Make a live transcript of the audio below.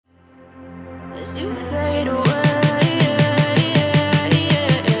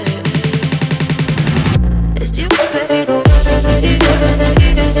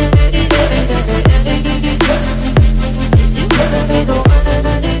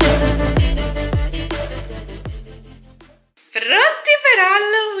Pronti per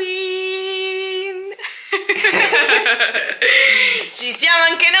Halloween? Ci siamo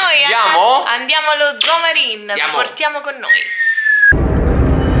anche noi, Andiamo? Andiamo allo Zoomarine, vi portiamo con noi.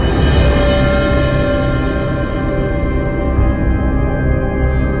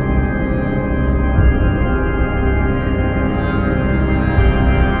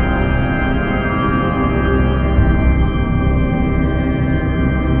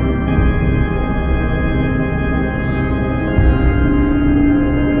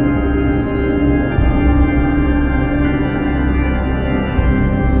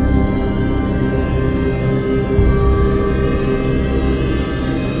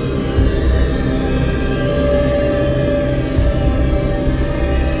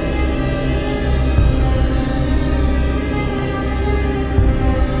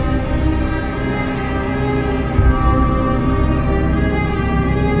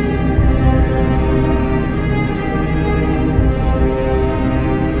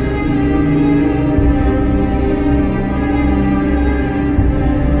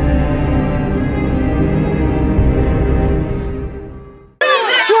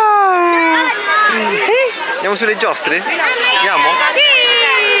 Andiamo sulle giostre? Andiamo?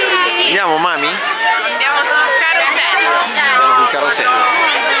 Sì! Andiamo, mami? Andiamo sul carosello. Andiamo sul carosello.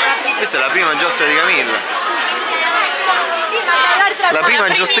 Questa è la prima giostra di Camilla. La prima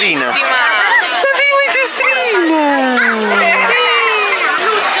giostrina. La prima giostrina!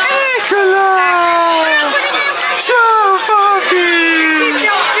 Eccola! Ciao papi!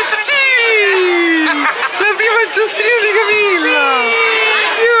 Sì! La prima giostrina di Camilla!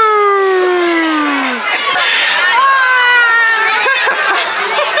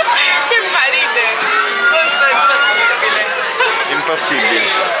 Impossibile.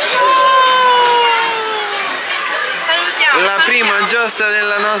 Salutiamo. La prima giostra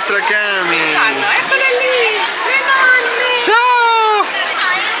della nostra Cami. Eccole lì. Le nonne. Ciao.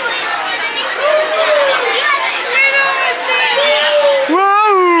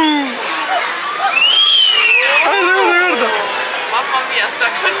 Wow. Guarda. Mamma mia, sta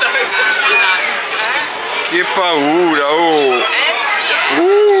cosa per Che paura, oh.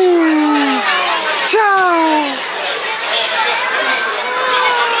 sì. Ciao.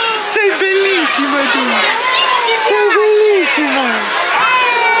 Sei bellissima tu! Sei bellissima!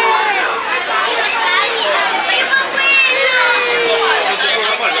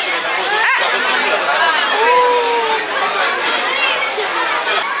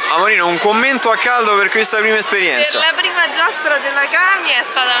 Amorino, un commento a caldo per questa prima esperienza. Per la prima giostra della Cami è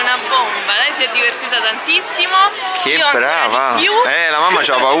stata una bomba, lei si è divertita tantissimo. Che io brava! di più. La mamma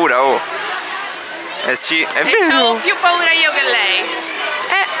c'ha paura, oh! Eh sì, è vero! Ho più paura io che lei.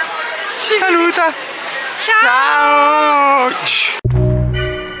 Sì. Saluta! Ciao! Ciao!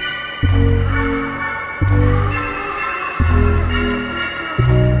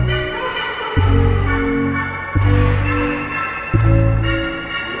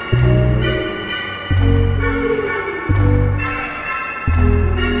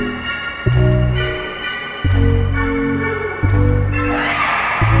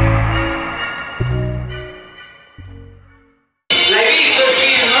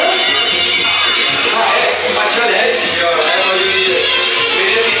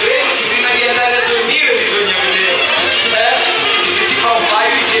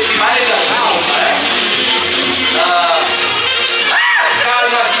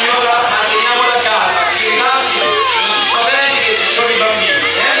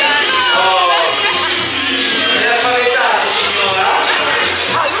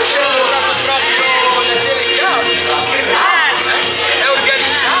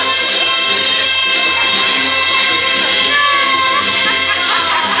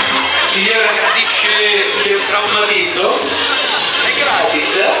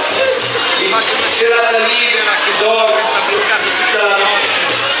 serata libera che dorme, sta bloccando tutta la notte.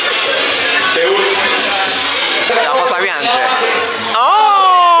 L'ha fatta piangere.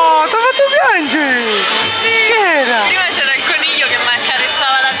 Oh, ti ha fatto piangere. Che era? Prima c'era il coniglio che mi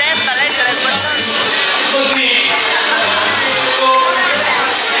accarezzava la testa, lei se l'è guardata così.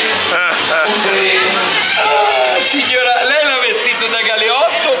 Signora, lei l'ha vestito da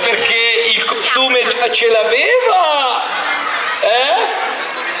galeotto perché il costume già ce l'aveva?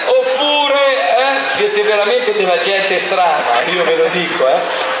 Oppure siete veramente della gente strana, io ve lo dico,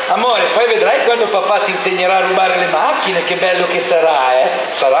 Amore, poi vedrai quando papà ti insegnerà a rubare le macchine, che bello che sarà, eh?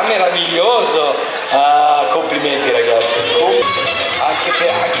 Sarà meraviglioso. Ah, complimenti ragazzi.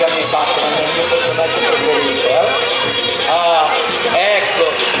 Anche a me basta, non è il mio personaggio preferito, eh? Ah, ecco.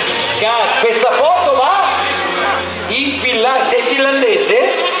 Questa foto va in Finlandia. Sei finlandese?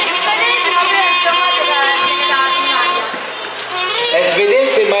 È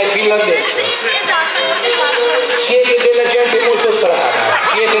svedese ma è finlandese. Siete della gente molto strana.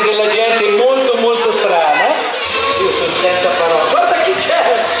 Siete della gente molto molto strana. Io sono senza parole. Guarda chi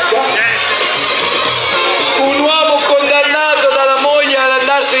c'è! Un uomo condannato dalla moglie ad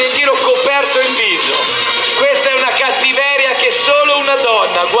andarsene in giro coperto in viso. Questa è una cattiveria che solo una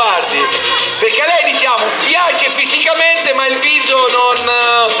donna, guardi. Perché a lei, diciamo, piace fisicamente ma il viso non...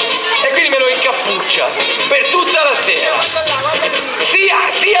 E quindi me lo incappuccia per tutta la sera. Sia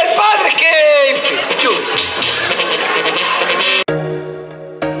il padre che il figlio, giusto.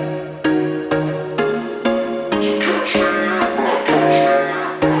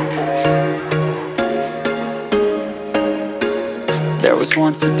 There was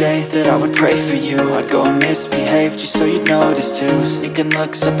once a day that I would pray for you. I'd go and misbehave just so you'd notice too. Sneaking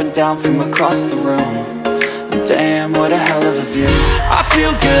looks up and down from across the room. And damn, what a hell of a view. I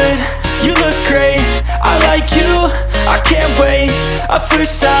feel good, you look great, I like you, I can't wait. A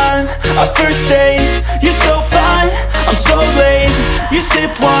first time, a first date. You're so fine, I'm so late. You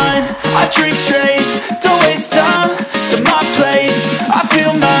sip wine, I drink straight. Don't waste time to my place. I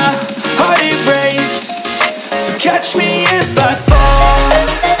feel my heart erase. So catch me if I fall.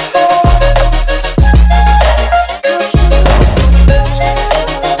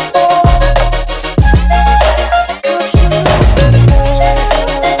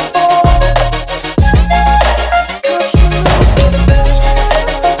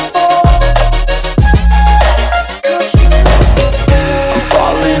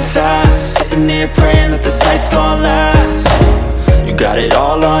 Praying that this night's gonna last. You got it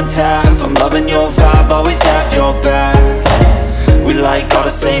all on tap. I'm loving your vibe, always have your back. We like all the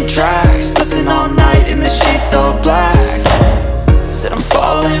same tracks. Listen all night in the sheets all black. Said I'm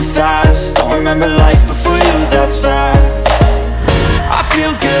falling fast. Don't remember life before you, that's fact. I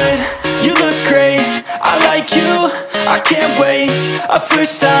feel good, you look great, I like you, I can't wait. A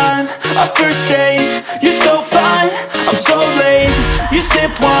first time, a first date. You're so fine, I'm so late. You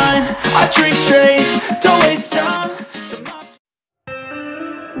sip wine, I drink straight. Don't waste time.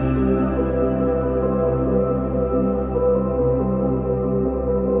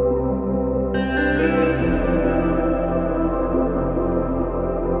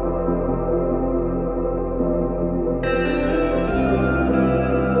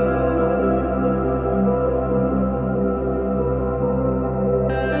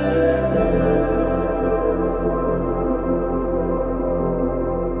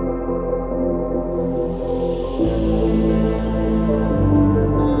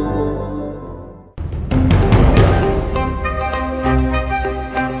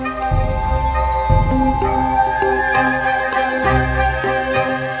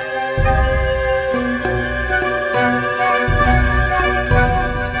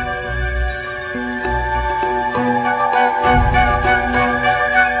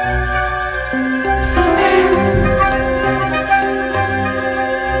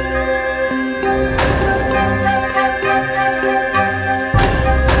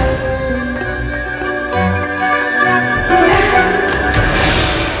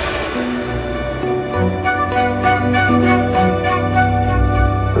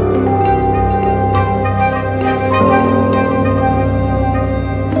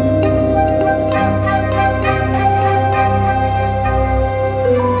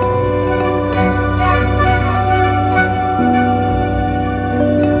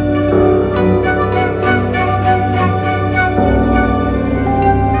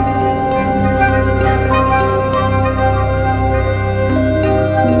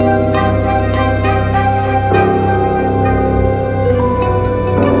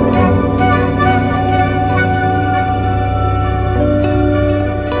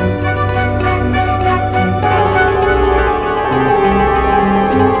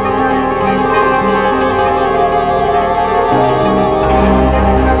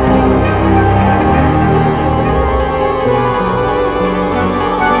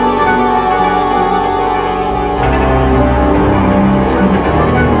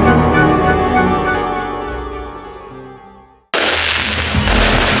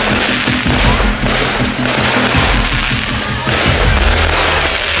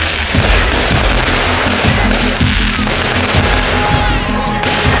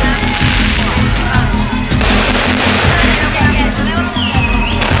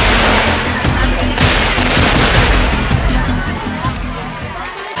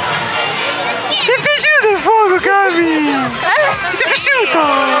 sicuro, Cami? Ti è piaciuto?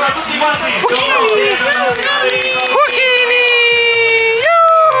 Fuochini! Fuochini!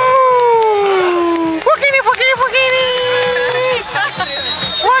 Fuochini, fuochini, fuochini!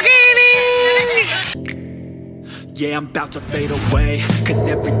 Fuochini! Yeah, I'm about to fade away, cause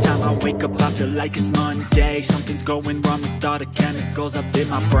every time I wake up I feel like it's Monday. Something's going wrong with all the chemicals up in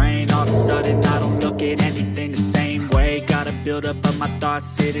my brain. All of a sudden I don't look at anything the same way. Gotta build up of my thoughts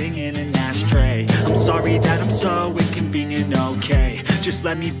sitting in an ashtray. I'm sorry that I'm so inconvenient, okay. Just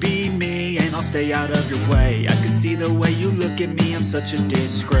let me be me and I'll stay out of your way. I can see the way you look at me, I'm such a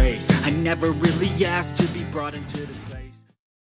disgrace. I never really asked to be brought into this place.